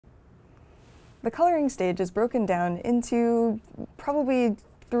The coloring stage is broken down into probably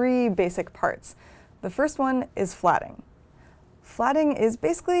 3 basic parts. The first one is flatting. Flatting is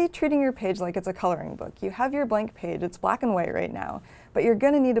basically treating your page like it's a coloring book. You have your blank page, it's black and white right now, but you're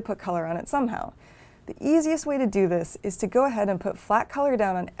going to need to put color on it somehow. The easiest way to do this is to go ahead and put flat color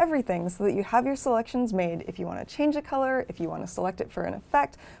down on everything so that you have your selections made. If you want to change a color, if you want to select it for an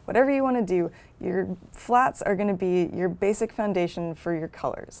effect, whatever you want to do, your flats are going to be your basic foundation for your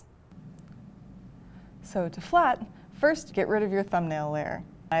colors. So to flat, first get rid of your thumbnail layer.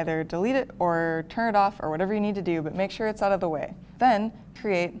 Either delete it or turn it off or whatever you need to do, but make sure it's out of the way. Then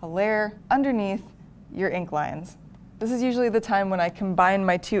create a layer underneath your ink lines. This is usually the time when I combine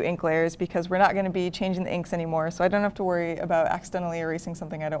my 2 ink layers because we're not going to be changing the inks anymore, so I don't have to worry about accidentally erasing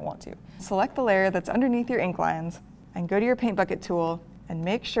something I don't want to. Select the layer that's underneath your ink lines and go to your paint bucket tool and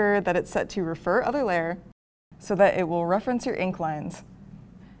make sure that it's set to refer other layer so that it will reference your ink lines.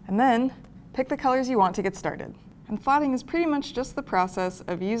 And then pick the colors you want to get started. And flatting is pretty much just the process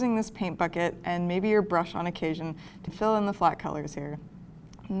of using this paint bucket and maybe your brush on occasion to fill in the flat colors here.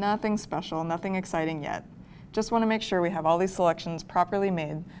 Nothing special, nothing exciting yet. Just want to make sure we have all these selections properly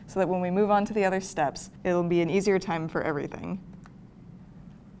made so that when we move on to the other steps, it'll be an easier time for everything.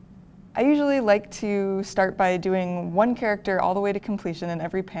 I usually like to start by doing one character all the way to completion in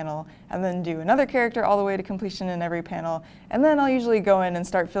every panel, and then do another character all the way to completion in every panel, and then I'll usually go in and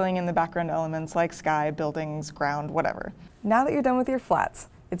start filling in the background elements like sky, buildings, ground, whatever. Now that you're done with your flats,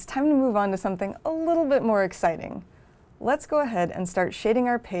 it's time to move on to something a little bit more exciting. Let's go ahead and start shading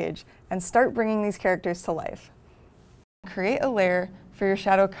our page and start bringing these characters to life. Create a layer for your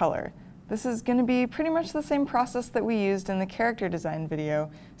shadow color. This is going to be pretty much the same process that we used in the character design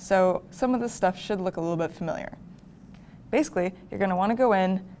video, so some of this stuff should look a little bit familiar. Basically, you're going to want to go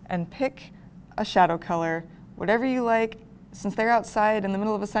in and pick a shadow color, whatever you like. Since they're outside in the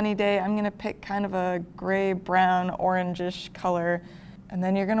middle of a sunny day, I'm going to pick kind of a gray, brown, orangish color, and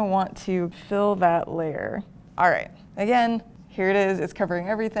then you're going to want to fill that layer. All right, again, here it is, it's covering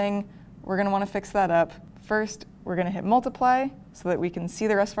everything. We're going to want to fix that up. First, we're going to hit multiply so that we can see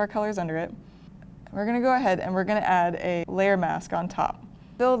the rest of our colors under it. We're going to go ahead and we're going to add a layer mask on top.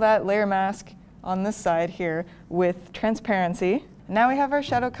 Fill that layer mask on this side here with transparency. Now we have our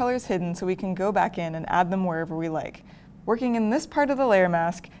shadow colors hidden so we can go back in and add them wherever we like. Working in this part of the layer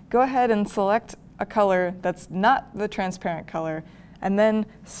mask, go ahead and select a color that's not the transparent color, and then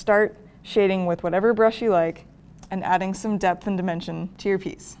start shading with whatever brush you like and adding some depth and dimension to your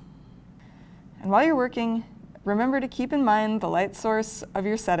piece. And while you're working, remember to keep in mind the light source of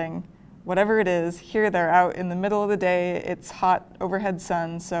your setting. Whatever it is, here they're out in the middle of the day, it's hot overhead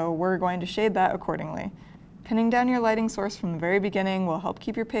sun, so we're going to shade that accordingly. Pinning down your lighting source from the very beginning will help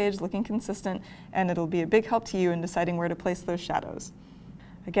keep your page looking consistent, and it'll be a big help to you in deciding where to place those shadows.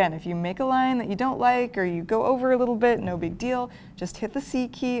 Again, if you make a line that you don't like or you go over a little bit, no big deal. Just hit the C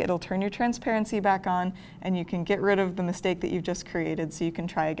key, it'll turn your transparency back on, and you can get rid of the mistake that you've just created so you can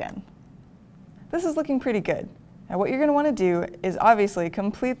try again. This is looking pretty good. Now what you're going to want to do is obviously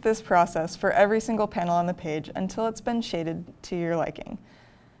complete this process for every single panel on the page until it's been shaded to your liking.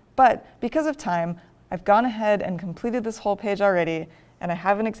 But because of time, I've gone ahead and completed this whole page already, and I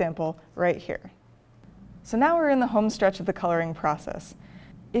have an example right here. So now we're in the home stretch of the coloring process.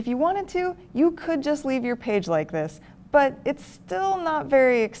 If you wanted to, you could just leave your page like this, but it's still not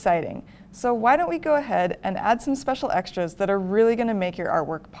very exciting. So why don't we go ahead and add some special extras that are really going to make your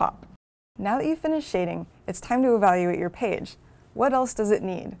artwork pop. Now that you've finished shading, it's time to evaluate your page. What else does it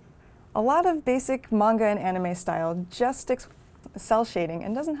need? A lot of basic manga and anime style just sticks with cell shading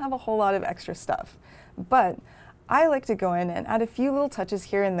and doesn't have a whole lot of extra stuff. But I like to go in and add a few little touches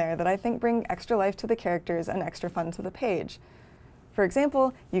here and there that I think bring extra life to the characters and extra fun to the page. For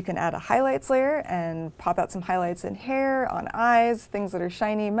example, you can add a highlights layer and pop out some highlights in hair, on eyes, things that are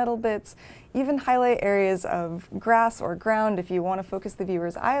shiny, metal bits, even highlight areas of grass or ground if you want to focus the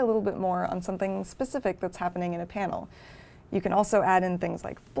viewer's eye a little bit more on something specific that's happening in a panel. You can also add in things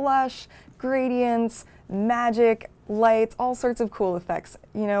like blush, gradients, magic, lights, all sorts of cool effects.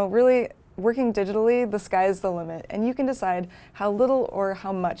 You know, really working digitally, the sky's the limit, and you can decide how little or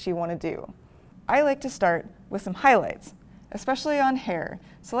how much you want to do. I like to start with some highlights, especially on hair.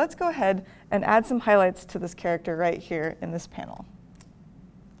 So let's go ahead and add some highlights to this character right here in this panel.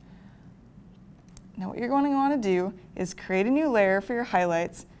 Now what you're going to want to do is create a new layer for your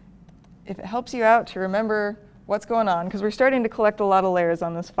highlights. If it helps you out to remember what's going on, because we're starting to collect a lot of layers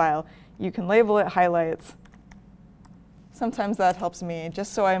on this file, you can label it highlights. Sometimes that helps me,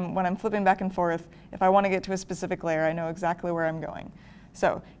 just so when I'm flipping back and forth, if I want to get to a specific layer, I know exactly where I'm going.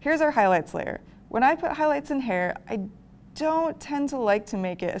 So here's our highlights layer. When I put highlights in hair, I don't tend to like to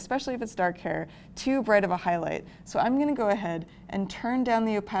make it, especially if it's dark hair, too bright of a highlight. So I'm going to go ahead and turn down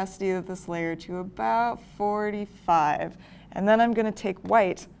the opacity of this layer to about 45. And then I'm going to take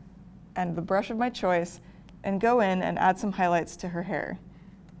white and the brush of my choice and go in and add some highlights to her hair.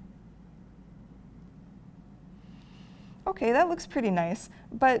 Okay, that looks pretty nice,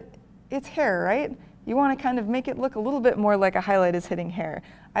 but it's hair, right? You want to kind of make it look a little bit more like a highlight is hitting hair.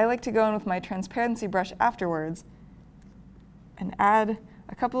 I like to go in with my transparency brush afterwards and add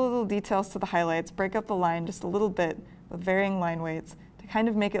a couple of little details to the highlights, break up the line just a little bit with varying line weights to kind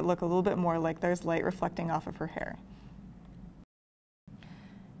of make it look a little bit more like there's light reflecting off of her hair.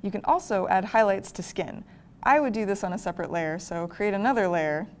 You can also add highlights to skin. I would do this on a separate layer, so create another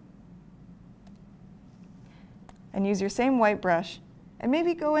layer and use your same white brush and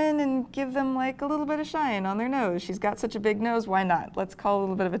maybe go in and give them like a little bit of shine on their nose. She's got such a big nose, why not? Let's call a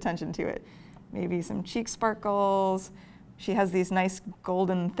little bit of attention to it. Maybe some cheek sparkles. She has these nice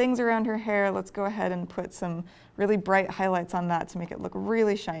golden things around her hair. Let's go ahead and put some really bright highlights on that to make it look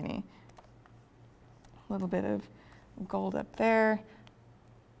really shiny. A little bit of gold up there.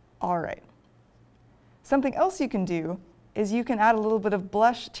 All right. Something else you can do is you can add a little bit of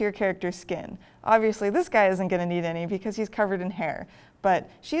blush to your character's skin. Obviously, this guy isn't going to need any because he's covered in hair, but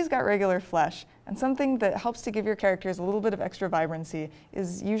she's got regular flesh, and something that helps to give your characters a little bit of extra vibrancy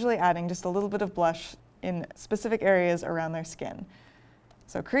is usually adding just a little bit of blush in specific areas around their skin.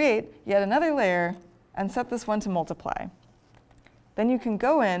 So create yet another layer and set this one to multiply. Then you can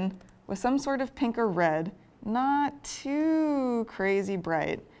go in with some sort of pink or red, not too crazy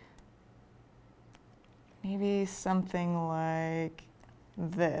bright. Maybe something like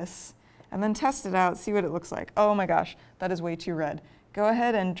this. And then test it out, see what it looks like. Oh my gosh, that is way too red. Go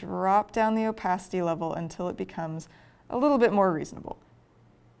ahead and drop down the opacity level until it becomes a little bit more reasonable.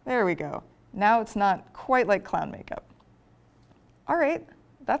 There we go. Now it's not quite like clown makeup. All right,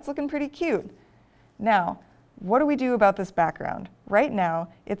 that's looking pretty cute. Now, what do we do about this background? Right now,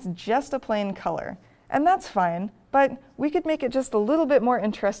 it's just a plain color, and that's fine, but we could make it just a little bit more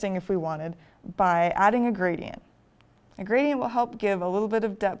interesting if we wanted by adding a gradient. A gradient will help give a little bit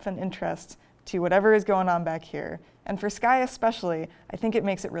of depth and interest to whatever is going on back here, and for Sky especially, I think it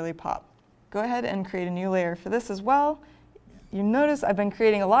makes it really pop. Go ahead and create a new layer for this as well. You notice I've been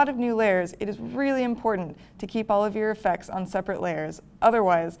creating a lot of new layers. It is really important to keep all of your effects on separate layers.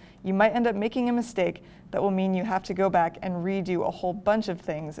 Otherwise, you might end up making a mistake that will mean you have to go back and redo a whole bunch of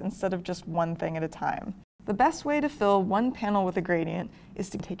things instead of just one thing at a time. The best way to fill one panel with a gradient is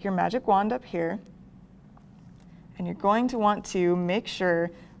to take your magic wand up here, and you're going to want to make sure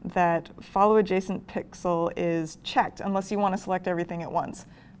that follow adjacent pixel is checked unless you want to select everything at once.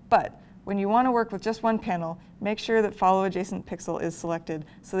 But when you want to work with just one panel, make sure that follow adjacent pixel is selected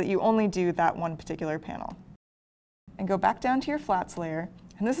so that you only do that one particular panel. And go back down to your flats layer,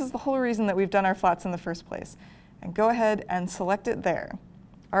 and this is the whole reason that we've done our flats in the first place. And go ahead and select it there.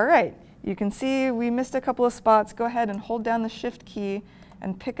 All right, you can see we missed a couple of spots. Go ahead and hold down the Shift key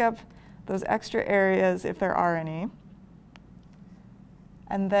and pick up those extra areas if there are any.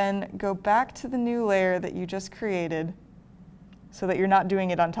 And then go back to the new layer that you just created so that you're not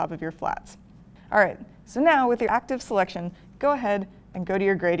doing it on top of your flats. All right, so now with your active selection, go ahead and go to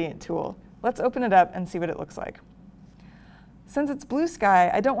your gradient tool. Let's open it up and see what it looks like. Since it's blue sky,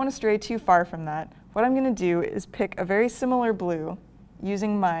 I don't want to stray too far from that. What I'm going to do is pick a very similar blue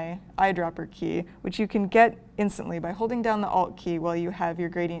using my eyedropper key, which you can get instantly by holding down the Alt key while you have your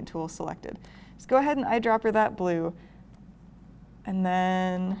gradient tool selected. Just go ahead and eyedropper that blue, and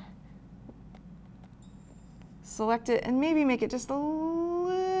then select it and maybe make it just a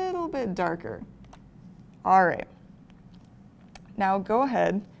little bit darker. All right. Now go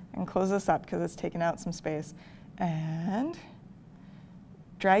ahead and close this up because it's taken out some space, and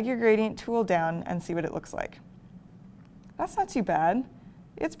drag your gradient tool down and see what it looks like. That's not too bad.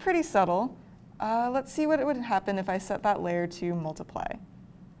 It's pretty subtle. Let's see what it would happen if I set that layer to multiply.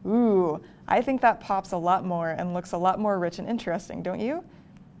 Ooh, I think that pops a lot more and looks a lot more rich and interesting, don't you?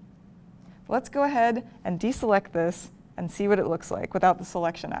 Let's go ahead and deselect this and see what it looks like without the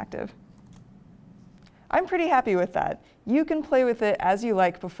selection active. I'm pretty happy with that. You can play with it as you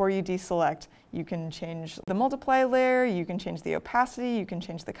like before you deselect. You can change the multiply layer, you can change the opacity, you can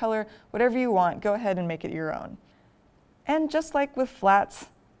change the color, whatever you want, go ahead and make it your own. And just like with flats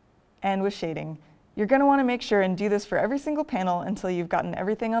and with shading, you're going to want to make sure and do this for every single panel until you've gotten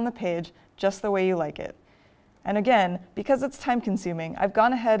everything on the page just the way you like it. And again, because it's time consuming, I've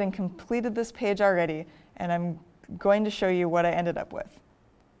gone ahead and completed this page already, and I'm going to show you what I ended up with.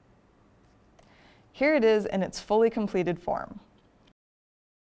 Here it is in its fully completed form.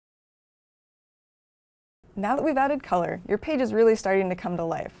 Now that we've added color, your page is really starting to come to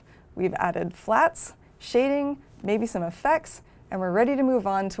life. We've added flats, shading, maybe some effects, and we're ready to move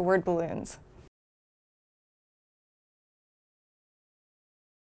on to word balloons.